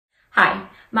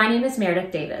My name is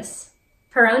Meredith Davis.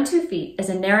 Her Own 2 Feet is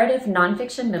a narrative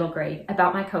nonfiction middle grade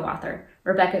about my co-author,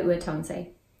 Rebeka Uwitonze.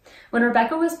 When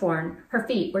Rebeka was born, her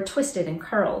feet were twisted and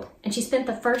curled, and she spent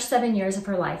the first 7 years of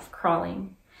her life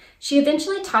crawling. She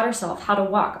eventually taught herself how to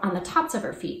walk on the tops of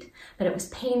her feet, but it was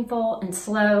painful and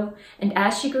slow, and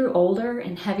as she grew older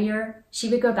and heavier, she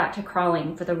would go back to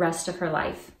crawling for the rest of her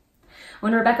life.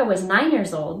 When Rebeka was 9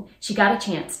 years old, she got a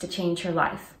chance to change her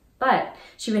life, but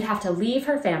she would have to leave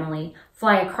her family,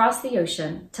 fly across the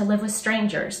ocean to live with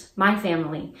strangers, my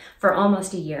family, for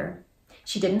almost a year.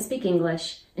 She didn't speak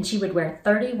English, and she would wear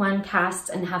 31 casts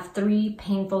and have 3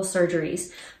 painful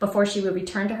surgeries before she would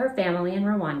return to her family in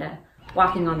Rwanda,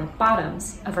 walking on the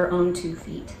bottoms of her own 2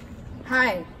 feet.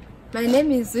 Hi, my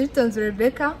name is Uwitonze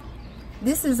Rebeka.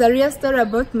 This is a real story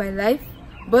about my life,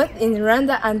 both in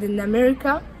Rwanda and in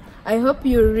America. I hope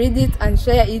you read it and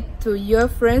share it to your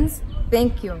friends.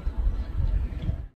 Thank you.